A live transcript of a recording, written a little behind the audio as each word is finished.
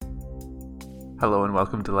Hello and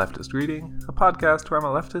welcome to Leftist Reading, a podcast where I'm a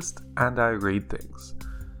leftist and I read things.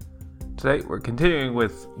 Today we're continuing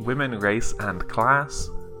with Women, Race and Class,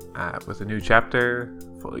 with a new chapter,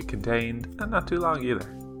 fully contained, and not too long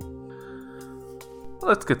either.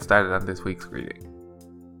 Let's get started on this week's reading.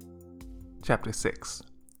 Chapter 6.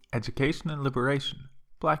 Education and Liberation,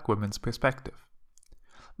 Black Women's Perspective.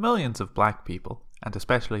 Millions of black people, and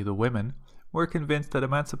especially the women, were convinced that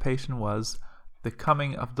emancipation was the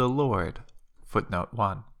coming of the Lord. Footnote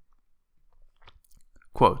 1.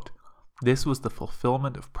 Quote, "This was the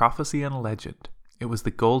fulfillment of prophecy and legend. It was the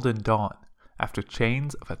golden dawn, after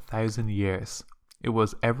chains of 1,000 years. It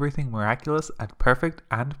was everything miraculous and perfect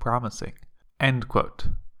and promising." End quote.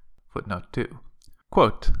 Footnote 2.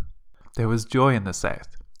 Quote, "There was joy in the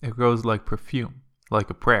South. It rose like perfume, like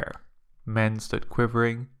a prayer. Men stood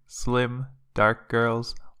quivering, slim, dark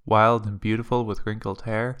girls, wild and beautiful with wrinkled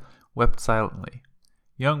hair, wept silently.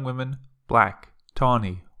 Young women, black,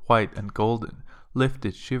 tawny, white, and golden,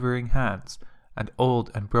 lifted shivering hands, and old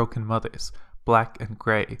and broken mothers, black and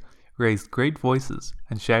grey, raised great voices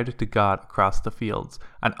and shouted to God across the fields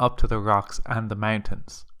and up to the rocks and the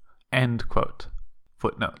mountains." End quote.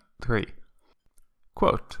 Footnote 3.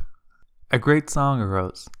 Quote, "A great song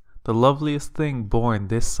arose, the loveliest thing born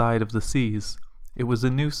this side of the seas. It was a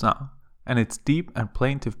new song, and its deep and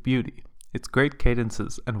plaintive beauty, its great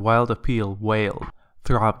cadences and wild appeal wailed,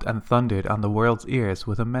 throbbed and thundered on the world's ears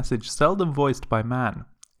with a message seldom voiced by man.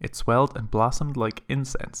 It swelled and blossomed like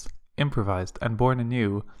incense, improvised and born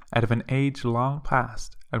anew out of an age long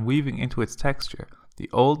past, and weaving into its texture the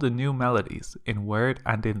old and new melodies in word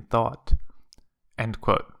and in thought." End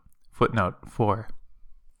quote. Footnote 4.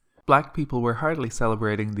 Black people were hardly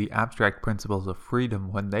celebrating the abstract principles of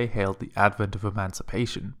freedom when they hailed the advent of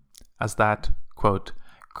emancipation, as that, quote,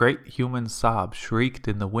 "great human sob shrieked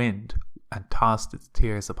in the wind and tossed its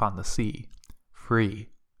tears upon the sea. Free,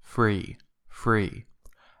 free, free."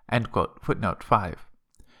 End quote. Footnote 5.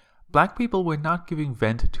 Black people were not giving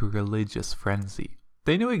vent to religious frenzy.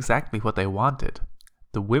 They knew exactly what they wanted.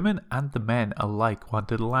 The women and the men alike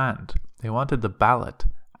wanted land. They wanted the ballot,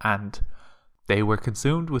 and they were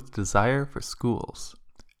consumed with desire for schools.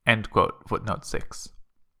 End quote. Footnote 6.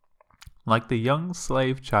 Like the young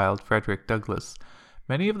slave child Frederick Douglass,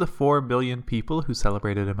 many of the 4 million people who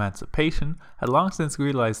celebrated emancipation had long since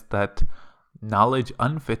realized that knowledge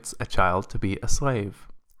unfits a child to be a slave.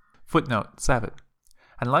 Footnote 7.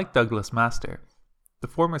 And like Douglass' master, the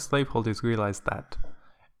former slaveholders realized that,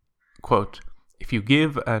 quote, "if you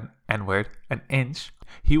give an N-word an inch,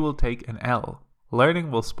 he will take an L.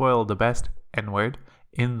 Learning will spoil the best N-word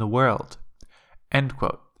in the world." End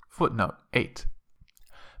quote. Footnote 8.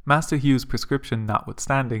 Master Hugh's prescription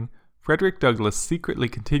notwithstanding, Frederick Douglass secretly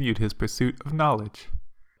continued his pursuit of knowledge.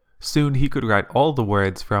 Soon he could write all the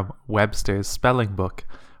words from Webster's spelling book,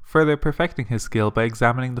 further perfecting his skill by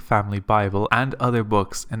examining the family Bible and other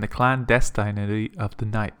books in the clandestinity of the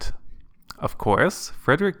night. Of course,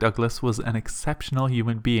 Frederick Douglass was an exceptional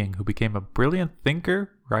human being who became a brilliant thinker,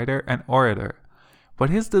 writer, and orator. But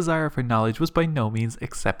his desire for knowledge was by no means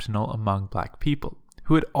exceptional among black people,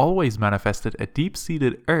 who had always manifested a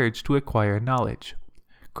deep-seated urge to acquire knowledge.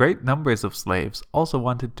 Great numbers of slaves also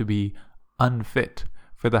wanted to be unfit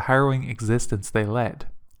for the harrowing existence they led.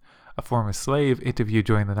 A former slave interviewed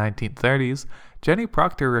during the 1930s, Jenny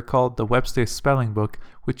Proctor recalled the Webster spelling book,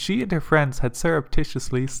 which she and her friends had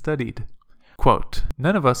surreptitiously studied. Quote,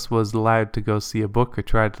 "None of us was allowed to go see a book or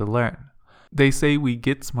try to learn. They say we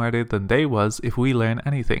git smarter than they was if we learn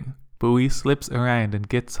anything. But we slips around and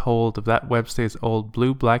gets hold of that Webster's old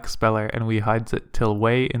blue-black speller and we hides it till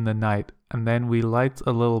way in the night, and then we lights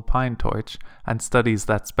a little pine torch and studies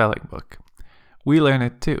that spelling book. We learn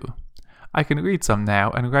it too. I can read some now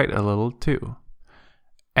and write a little too."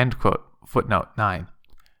 End quote. Footnote 9.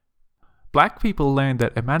 Black people learned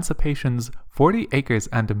that emancipation's 40 acres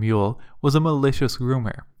and a mule was a malicious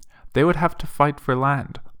rumor. They would have to fight for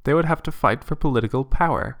land. They would have to fight for political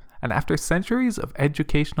power. And after centuries of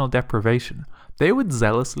educational deprivation, they would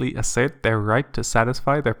zealously assert their right to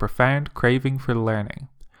satisfy their profound craving for learning.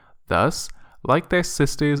 Thus, like their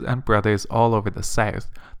sisters and brothers all over the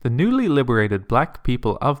South, the newly liberated black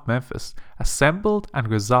people of Memphis assembled and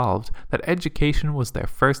resolved that education was their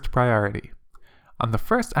first priority. On the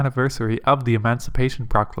first anniversary of the Emancipation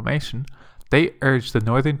Proclamation, they urged the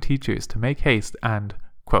Northern teachers to make haste and,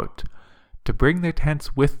 quote, "to bring their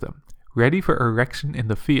tents with them, ready for erection in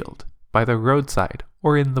the field, by the roadside,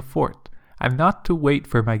 or in the fort, and not to wait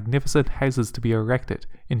for magnificent houses to be erected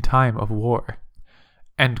in time of war."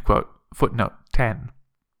 End quote. Footnote 10.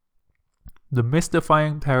 The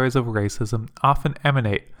mystifying powers of racism often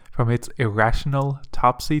emanate from its irrational,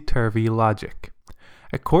 topsy-turvy logic.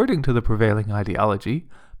 According to the prevailing ideology,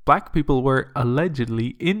 black people were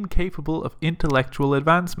allegedly incapable of intellectual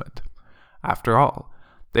advancement. After all,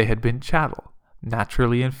 they had been chattel,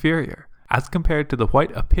 naturally inferior, as compared to the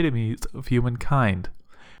white epitomes of humankind.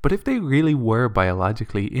 But if they really were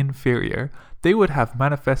biologically inferior, they would have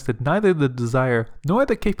manifested neither the desire nor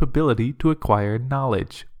the capability to acquire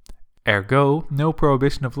knowledge. Ergo, no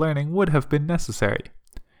prohibition of learning would have been necessary.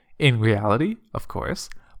 In reality, of course,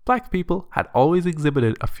 black people had always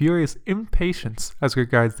exhibited a furious impatience as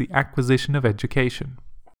regards the acquisition of education.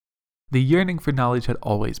 The yearning for knowledge had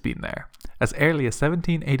always been there. As early as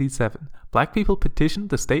 1787, black people petitioned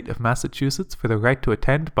the state of Massachusetts for the right to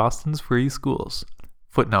attend Boston's free schools.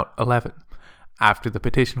 Footnote 11. After the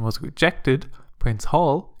petition was rejected, Prince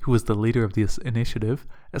Hall, who was the leader of this initiative,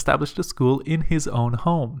 established a school in his own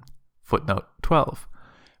home. Footnote 12.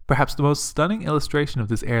 Perhaps the most stunning illustration of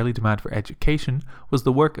this early demand for education was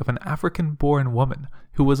the work of an African-born woman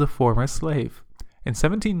who was a former slave. In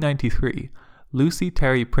 1793, Lucy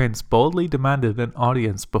Terry Prince boldly demanded an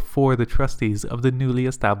audience before the trustees of the newly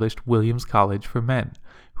established Williams College for Men,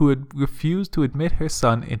 who had refused to admit her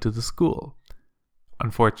son into the school.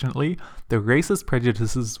 Unfortunately, the racist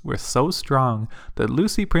prejudices were so strong that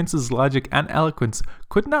Lucy Prince's logic and eloquence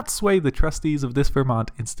could not sway the trustees of this Vermont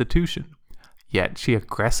institution. Yet she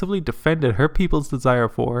aggressively defended her people's desire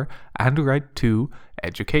for, and right to,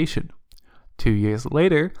 education. 2 years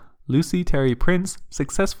later, Lucy Terry Prince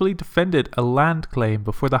successfully defended a land claim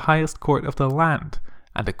before the highest court of the land,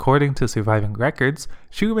 and according to surviving records,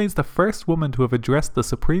 she remains the first woman to have addressed the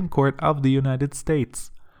Supreme Court of the United States.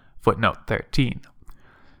 Footnote 13.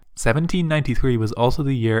 1793 was also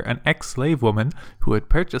the year an ex-slave woman, who had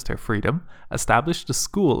purchased her freedom, established a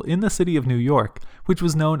school in the city of New York, which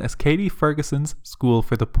was known as Katie Ferguson's School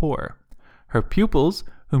for the Poor. Her pupils,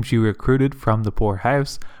 whom she recruited from the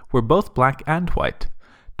poorhouse, were both black and white,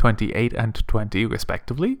 28 and 20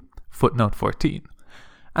 respectively, footnote 14,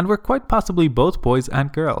 and were quite possibly both boys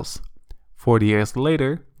and girls. 40 years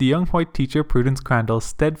later, the young white teacher Prudence Crandall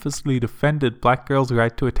steadfastly defended black girls'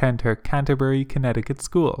 right to attend her Canterbury, Connecticut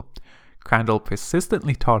school. Crandall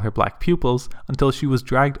persistently taught her black pupils until she was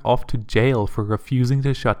dragged off to jail for refusing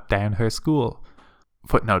to shut down her school.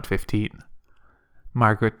 Footnote 15.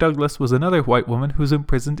 Margaret Douglas was another white woman who was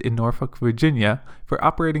imprisoned in Norfolk, Virginia, for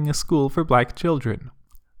operating a school for black children.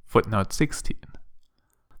 Footnote 16.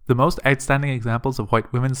 The most outstanding examples of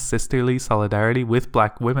white women's sisterly solidarity with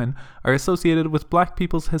black women are associated with black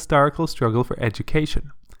people's historical struggle for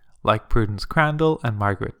education. Like Prudence Crandall and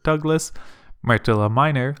Margaret Douglas, Myrtle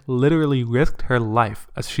Miner literally risked her life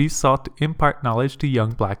as she sought to impart knowledge to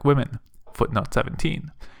young black women. Footnote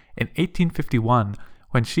 17. In 1851,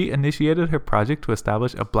 when she initiated her project to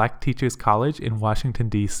establish a black teachers' college in Washington,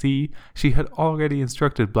 D.C., she had already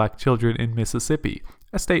instructed black children in Mississippi,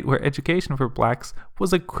 a state where education for blacks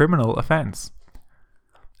was a criminal offense.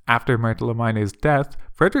 After Myrtle Miner's death,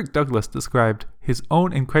 Frederick Douglass described his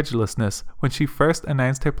own incredulousness when she first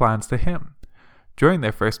announced her plans to him. During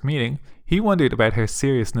their first meeting, he wondered about her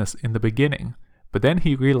seriousness in the beginning, but then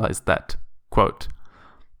he realized that, quote,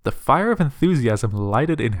 the fire of enthusiasm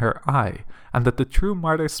lighted in her eye, and that the true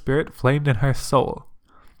martyr spirit flamed in her soul.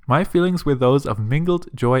 My feelings were those of mingled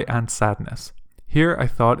joy and sadness. Here, I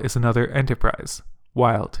thought, is another enterprise,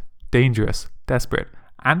 wild, dangerous, desperate,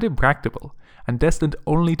 and impracticable, and destined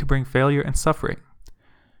only to bring failure and suffering.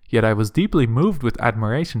 Yet I was deeply moved with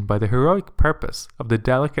admiration by the heroic purpose of the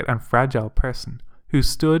delicate and fragile person who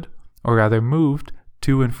stood, or rather moved,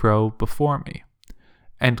 to and fro before me.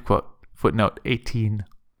 End quote. Footnote 18.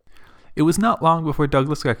 It was not long before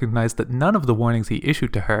Douglass recognized that none of the warnings he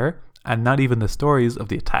issued to her, and not even the stories of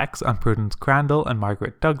the attacks on Prudence Crandall and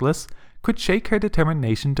Margaret Douglas, could shake her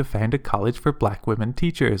determination to found a college for black women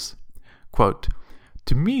teachers. Quote,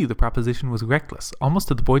 to me the proposition was reckless, almost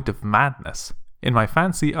to the point of madness. In my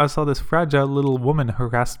fancy I saw this fragile little woman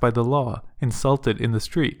harassed by the law, insulted in the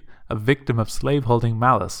street, a victim of slaveholding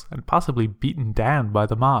malice, and possibly beaten down by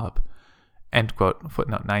the mob. End quote.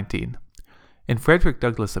 Footnote 19. In Frederick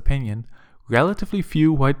Douglass' opinion, relatively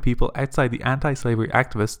few white people outside the anti-slavery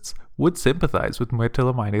activists would sympathize with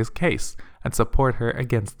Myrtle Miner's case and support her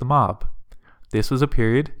against the mob. This was a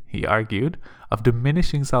period, he argued, of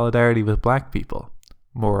diminishing solidarity with black people.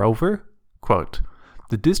 Moreover, quote,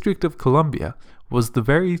 the District of Columbia was the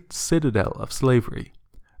very citadel of slavery,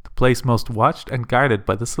 the place most watched and guarded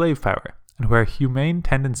by the slave power, and where humane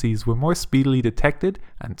tendencies were more speedily detected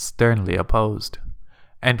and sternly opposed.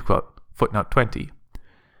 End quote. Footnote 20.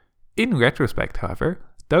 In retrospect, however,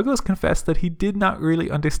 Douglass confessed that he did not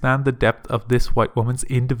really understand the depth of this white woman's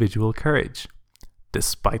individual courage.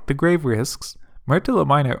 Despite the grave risks, Myrtilla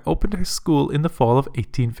Minor opened her school in the fall of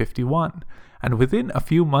 1851, and within a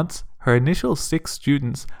few months, her initial 6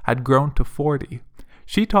 students had grown to 40.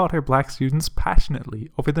 She taught her black students passionately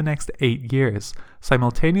over the next 8 years,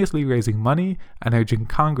 simultaneously raising money and urging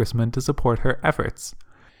congressmen to support her efforts.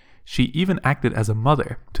 She even acted as a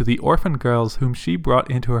mother to the orphan girls whom she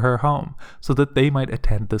brought into her home so that they might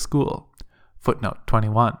attend the school. Footnote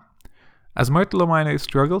 21. As Myrtilla Minor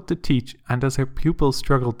struggled to teach and as her pupils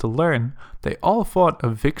struggled to learn, they all fought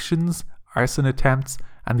evictions, arson attempts,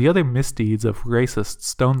 and the other misdeeds of racist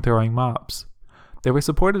stone-throwing mobs. They were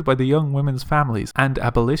supported by the young women's families and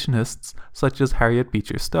abolitionists such as Harriet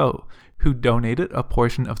Beecher Stowe, who donated a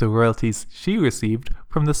portion of the royalties she received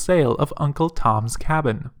from the sale of Uncle Tom's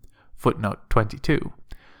Cabin. Footnote 22.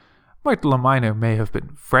 Myrtilla Minor may have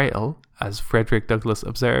been frail, as Frederick Douglass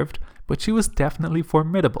observed, but she was definitely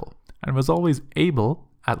formidable, and was always able,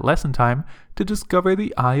 at lesson time, to discover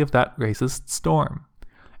the eye of that racist storm.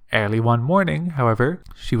 Early one morning, however,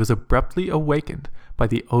 she was abruptly awakened by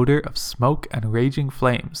the odor of smoke and raging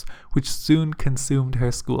flames, which soon consumed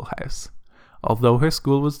her schoolhouse. Although her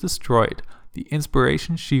school was destroyed, the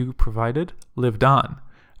inspiration she provided lived on,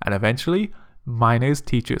 and eventually, Minors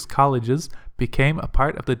Teachers Colleges became a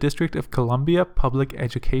part of the District of Columbia public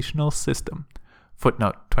educational system.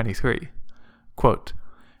 Footnote 23. Quote,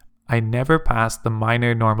 I never passed the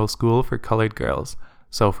minor normal school for colored girls,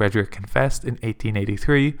 so Frederick confessed in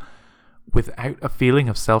 1883, without a feeling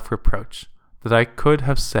of self-reproach, that I could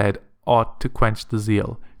have said aught to quench the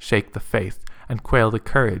zeal, shake the faith, and quail the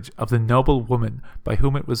courage of the noble woman by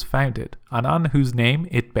whom it was founded, and on whose name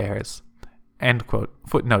it bears. End quote.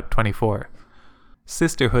 Footnote 24.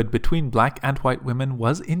 Sisterhood between black and white women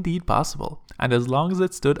was indeed possible, and as long as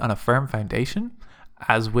it stood on a firm foundation,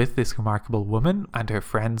 as with this remarkable woman and her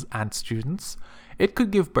friends and students, it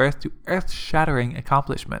could give birth to earth-shattering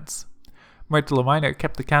accomplishments. Myrtilla Minor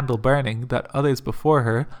kept the candle burning that others before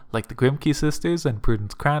her, like the Grimke sisters and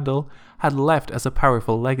Prudence Crandall, had left as a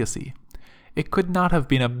powerful legacy. It could not have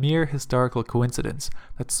been a mere historical coincidence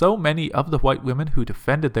that so many of the white women who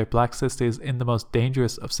defended their black sisters in the most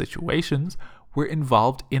dangerous of situations were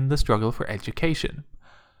involved in the struggle for education.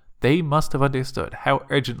 They must have understood how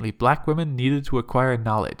urgently black women needed to acquire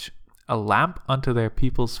knowledge, a lamp unto their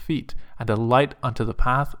people's feet and a light unto the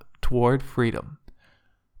path toward freedom.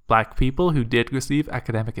 Black people who did receive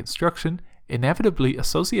academic instruction inevitably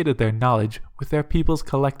associated their knowledge with their people's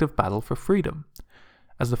collective battle for freedom.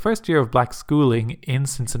 As the first year of black schooling in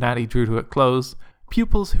Cincinnati drew to a close,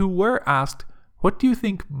 pupils who were asked, "What do you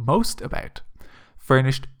think most about?"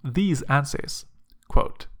 furnished these answers.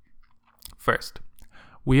 Quote, First,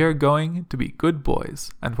 we are going to be good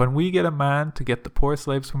boys, and when we get a man to get the poor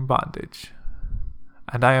slaves from bondage.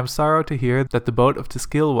 And I am sorrow to hear that the boat of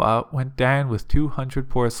Tiskilwa went down with 200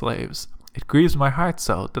 poor slaves. It grieves my heart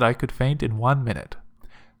so that I could faint in 1 minute.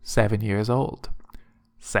 7 years old.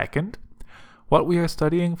 Second, what we are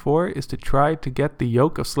studying for is to try to get the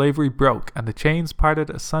yoke of slavery broke and the chains parted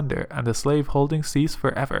asunder and the slave holding cease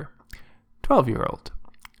forever. 12-year-old.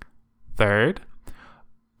 Third,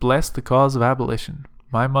 bless the cause of abolition.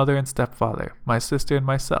 My mother and stepfather, my sister and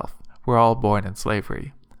myself, were all born in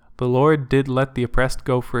slavery. The Lord did let the oppressed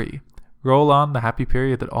go free. Roll on the happy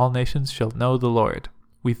period that all nations shall know the Lord.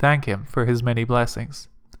 We thank him for his many blessings.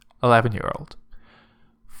 11-year-old.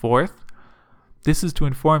 Fourth, this is to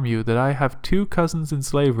inform you that I have 2 cousins in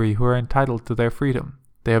slavery who are entitled to their freedom.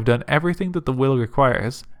 They have done everything that the will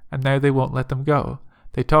requires, and now they won't let them go.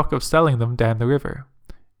 They talk of selling them down the river.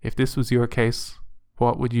 If this was your case,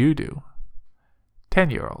 what would you do?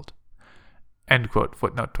 10-year-old. End quote.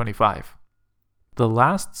 Footnote 25. The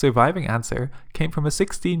last surviving answer came from a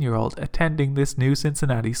 16-year-old attending this new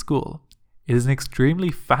Cincinnati school. It is an extremely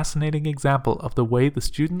fascinating example of the way the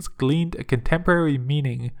students gleaned a contemporary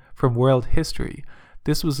meaning from world history.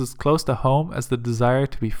 This was as close to home as the desire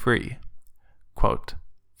to be free. Quote,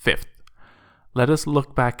 Fifth, let us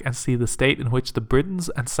look back and see the state in which the Britons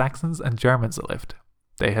and Saxons and Germans lived.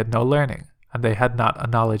 They had no learning, and they had not a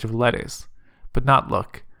knowledge of letters. But not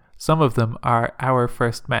look. Some of them are our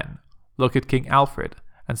first men. Look at King Alfred,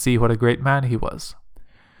 and see what a great man he was.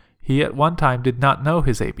 He at one time did not know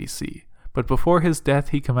his ABC, but before his death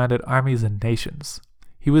he commanded armies and nations.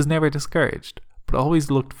 He was never discouraged, but always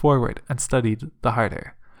looked forward and studied the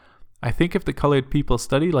harder. I think if the colored people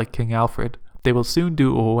study like King Alfred, they will soon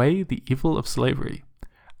do away the evil of slavery.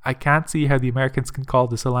 I can't see how the Americans can call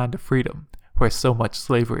this a land of freedom, where so much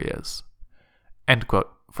slavery is. End quote.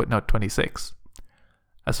 Footnote 26.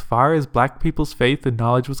 As far as black people's faith and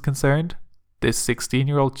knowledge was concerned, this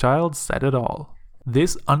 16-year-old child said it all.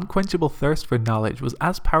 This unquenchable thirst for knowledge was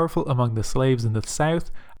as powerful among the slaves in the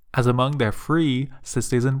South as among their free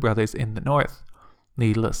sisters and brothers in the North.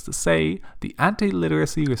 Needless to say, the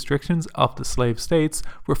anti-literacy restrictions of the slave states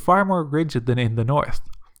were far more rigid than in the North.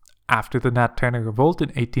 After the Nat Turner Revolt in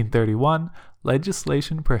 1831,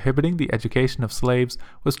 legislation prohibiting the education of slaves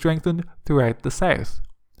was strengthened throughout the South.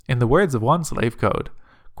 In the words of one slave code,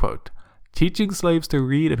 quote, "Teaching slaves to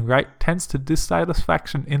read and write tends to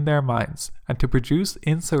dissatisfaction in their minds and to produce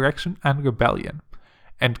insurrection and rebellion."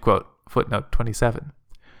 End quote. Footnote 27.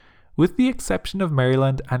 With the exception of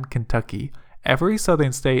Maryland and Kentucky, every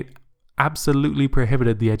southern state absolutely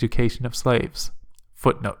prohibited the education of slaves.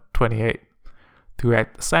 Footnote 28.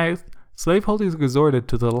 Throughout the South, slaveholders resorted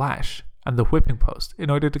to the lash and the whipping post in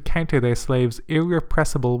order to counter their slaves'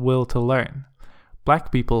 irrepressible will to learn.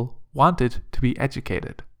 Black people wanted to be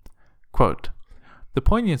educated. Quote, "The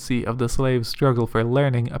poignancy of the slave's struggle for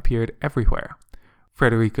learning appeared everywhere.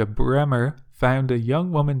 Frederica Bremer found a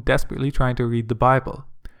young woman desperately trying to read the Bible.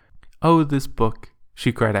 'Oh, this book,'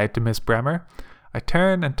 she cried out to Miss Bremer. 'I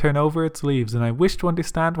turn and turn over its leaves, and I wish to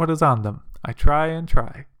understand what is on them. I try and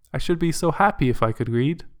try. I should be so happy if I could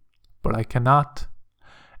read, but I cannot.'"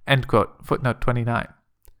 End quote. Footnote 29.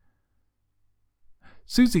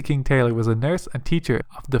 Susie King Taylor was a nurse and teacher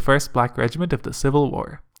of the 1st Black Regiment of the Civil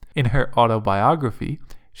War. In her autobiography,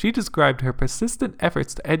 she described her persistent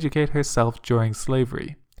efforts to educate herself during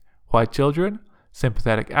slavery. White children,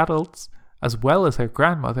 sympathetic adults, as well as her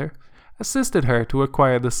grandmother, assisted her to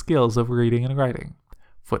acquire the skills of reading and writing.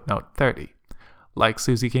 Footnote 30. Like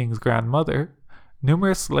Susie King's grandmother,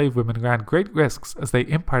 numerous slave women ran great risks as they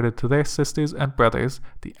imparted to their sisters and brothers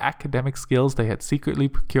the academic skills they had secretly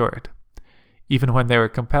procured. Even when they were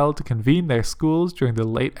compelled to convene their schools during the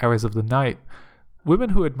late hours of the night,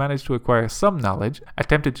 women who had managed to acquire some knowledge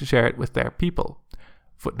attempted to share it with their people.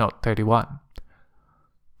 Footnote 31.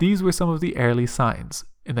 These were some of the early signs,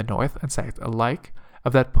 in the North and South alike,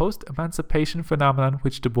 of that post-emancipation phenomenon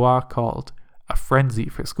which Du Bois called a frenzy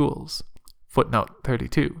for schools. Footnote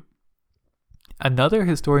 32. Another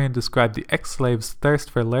historian described the ex-slave's thirst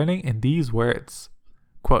for learning in these words,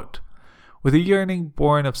 quote, "With a yearning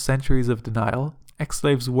born of centuries of denial,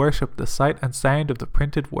 ex-slaves worshipped the sight and sound of the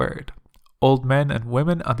printed word. Old men and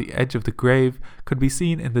women on the edge of the grave could be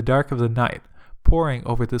seen in the dark of the night, poring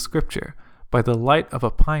over the scripture by the light of a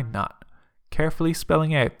pine knot, carefully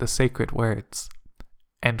spelling out the sacred words."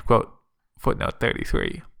 End quote. Footnote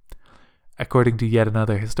 33. According to yet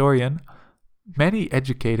another historian, many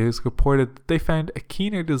educators reported that they found a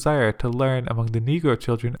keener desire to learn among the Negro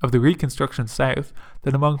children of the Reconstruction South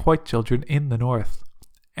than among white children in the North.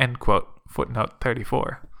 End quote. Footnote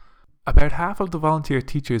 34. About half of the volunteer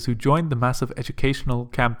teachers who joined the massive educational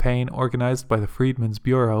campaign organized by the Freedmen's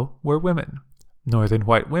Bureau were women. Northern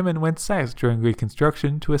white women went south during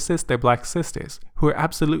Reconstruction to assist their black sisters, who were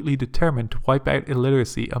absolutely determined to wipe out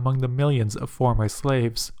illiteracy among the millions of former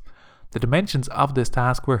slaves. The dimensions of this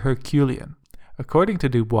task were Herculean. According to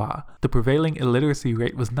Du Bois, the prevailing illiteracy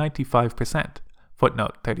rate was 95%.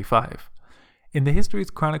 Footnote 35. In the histories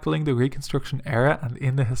chronicling the Reconstruction era and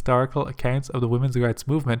in the historical accounts of the women's rights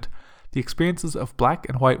movement, the experiences of black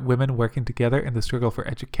and white women working together in the struggle for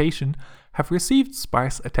education have received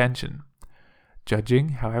sparse attention. Judging,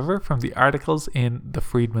 however, from the articles in The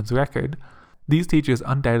Freedman's Record, these teachers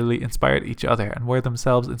undoubtedly inspired each other and were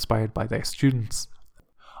themselves inspired by their students.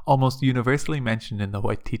 Almost universally mentioned in the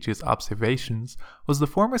white teachers' observations was the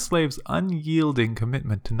former slaves' unyielding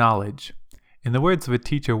commitment to knowledge. In the words of a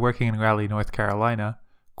teacher working in Raleigh, North Carolina,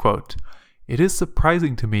 quote, "It is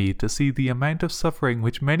surprising to me to see the amount of suffering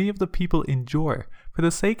which many of the people endure for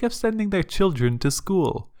the sake of sending their children to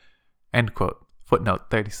school." End quote. Footnote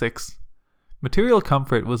 36. Material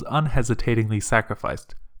comfort was unhesitatingly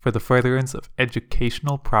sacrificed for the furtherance of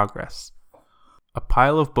educational progress. A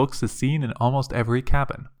pile of books is seen in almost every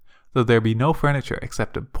cabin, though there be no furniture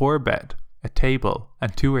except a poor bed, a table,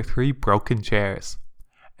 and 2 or 3 broken chairs.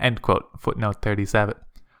 End quote. Footnote 37.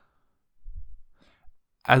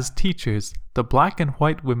 As teachers, the black and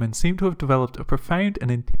white women seem to have developed a profound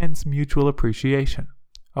and intense mutual appreciation.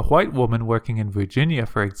 A white woman working in Virginia,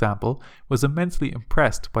 for example, was immensely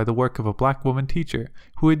impressed by the work of a black woman teacher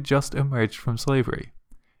who had just emerged from slavery.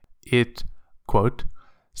 It, quote,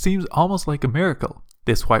 "seems almost like a miracle,"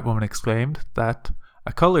 this white woman exclaimed, that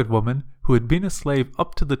a colored woman who had been a slave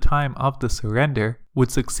up to the time of the surrender would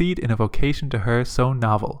succeed in a vocation to her so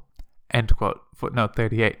novel. End quote. Footnote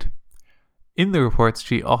 38. In the reports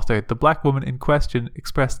she authored, the black woman in question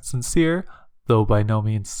expressed sincere, though by no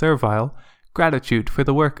means servile, gratitude for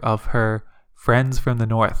the work of her friends from the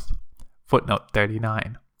North. Footnote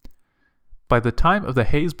 39. By the time of the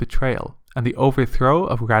Hayes betrayal and the overthrow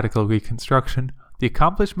of radical Reconstruction, The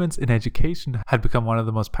accomplishments in education had become one of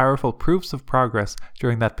the most powerful proofs of progress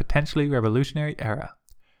during that potentially revolutionary era.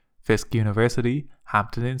 Fisk University,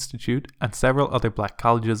 Hampton Institute, and several other black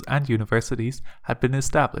colleges and universities had been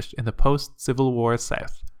established in the post-Civil War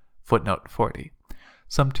South. Footnote 40.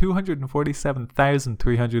 Some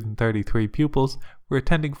 247,333 pupils were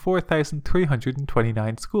attending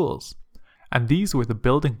 4,329 schools, and these were the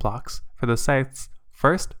building blocks for the South's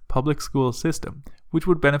first public school system, which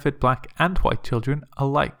would benefit black and white children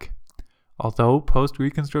alike. Although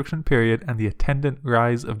post-Reconstruction period and the attendant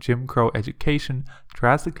rise of Jim Crow education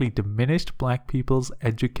drastically diminished black people's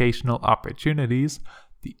educational opportunities,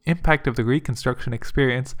 the impact of the Reconstruction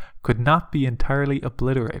experience could not be entirely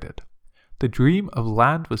obliterated. The dream of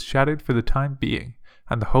land was shattered for the time being,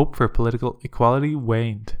 and the hope for political equality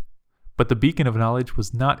waned. But the beacon of knowledge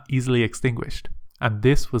was not easily extinguished, and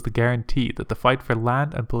this was the guarantee that the fight for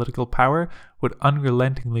land and political power would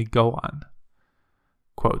unrelentingly go on.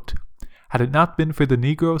 Quote, "Had it not been for the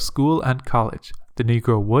Negro school and college, the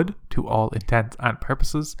Negro would, to all intents and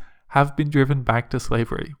purposes, have been driven back to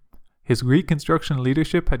slavery. His Reconstruction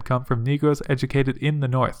leadership had come from Negroes educated in the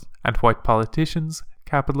North, and white politicians,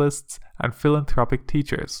 capitalists, and philanthropic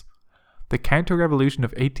teachers. The counter-revolution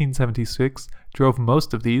of 1876 drove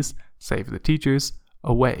most of these, save the teachers,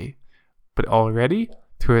 away. But already,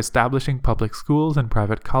 through establishing public schools and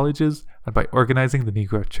private colleges, and by organizing the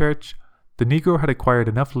Negro Church, the Negro had acquired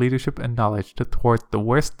enough leadership and knowledge to thwart the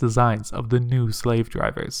worst designs of the new slave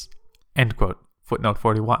drivers." End quote. Footnote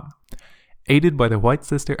 41. Aided by their white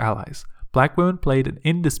sister allies, black women played an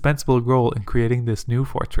indispensable role in creating this new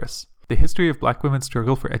fortress. The history of black women's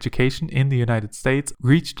struggle for education in the United States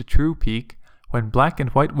reached a true peak when black and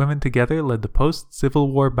white women together led the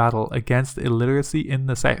post-Civil War battle against illiteracy in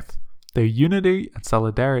the South. Their unity and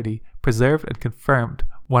solidarity preserved and confirmed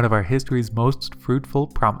one of our history's most fruitful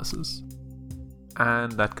promises.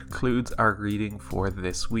 And that concludes our reading for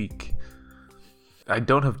this week. I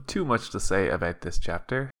don't have too much to say about this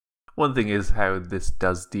chapter. One thing is how this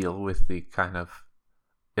does deal with the kind of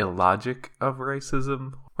illogic of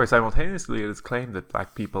racism, where simultaneously it is claimed that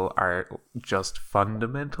black people are just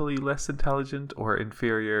fundamentally less intelligent or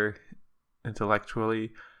inferior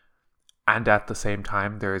intellectually, and at the same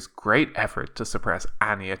time there is great effort to suppress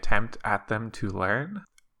any attempt at them to learn,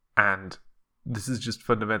 and this is just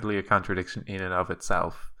fundamentally a contradiction in and of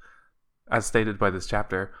itself. As stated by this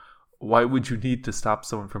chapter, why would you need to stop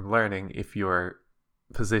someone from learning if your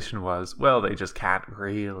position was, well, they just can't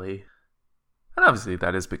really? And obviously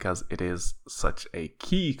that is because it is such a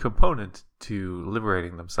key component to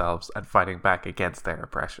liberating themselves and fighting back against their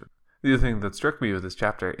oppression. The other thing that struck me with this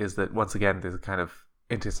chapter is that once again there's a kind of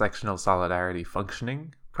intersectional solidarity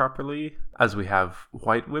functioning properly, as we have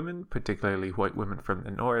white women, particularly white women from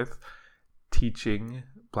the North, teaching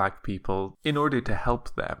black people in order to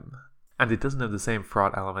help them. And it doesn't have the same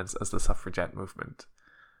fraud elements as the suffragette movement.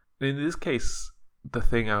 In this case, the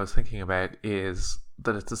thing I was thinking about is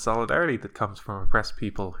that it's a solidarity that comes from oppressed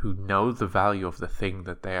people who know the value of the thing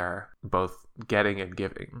that they are both getting and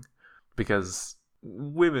giving. Because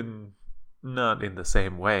women, not in the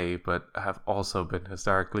same way, but have also been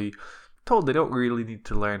historically told they don't really need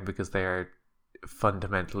to learn because they are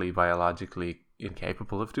fundamentally biologically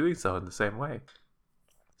incapable of doing so in the same way.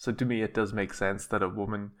 So to me it does make sense that a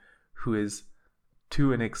woman who is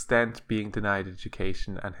to an extent being denied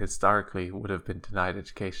education and historically would have been denied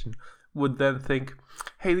education would then think,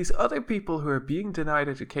 hey, these other people who are being denied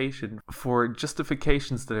education for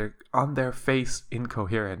justifications that are on their face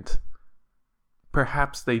incoherent,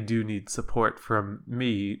 perhaps they do need support from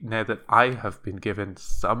me now that I have been given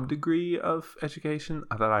some degree of education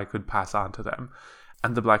and that I could pass on to them.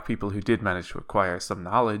 And the black people who did manage to acquire some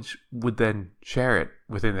knowledge would then share it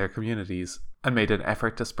within their communities and made an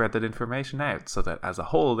effort to spread that information out so that as a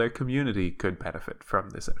whole their community could benefit from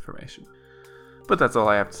this information. But that's all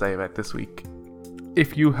I have to say about this week.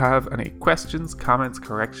 If you have any questions, comments,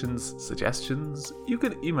 corrections, suggestions, you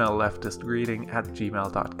can email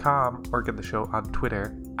leftistreading@gmail.com or get the show on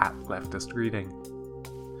Twitter @leftistreading.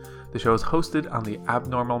 The show is hosted on the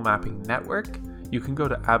Abnormal Mapping Network. You can go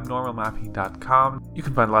to abnormalmapping.com. You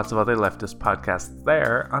can find lots of other leftist podcasts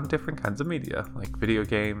there on different kinds of media, like video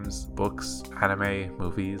games, books, anime,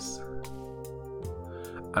 movies.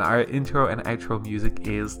 And our intro and outro music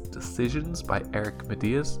is Decisions by Eric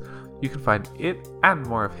Medias. You can find it and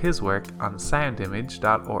more of his work on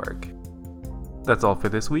soundimage.org. That's all for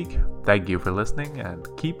this week. Thank you for listening and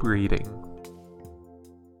keep reading.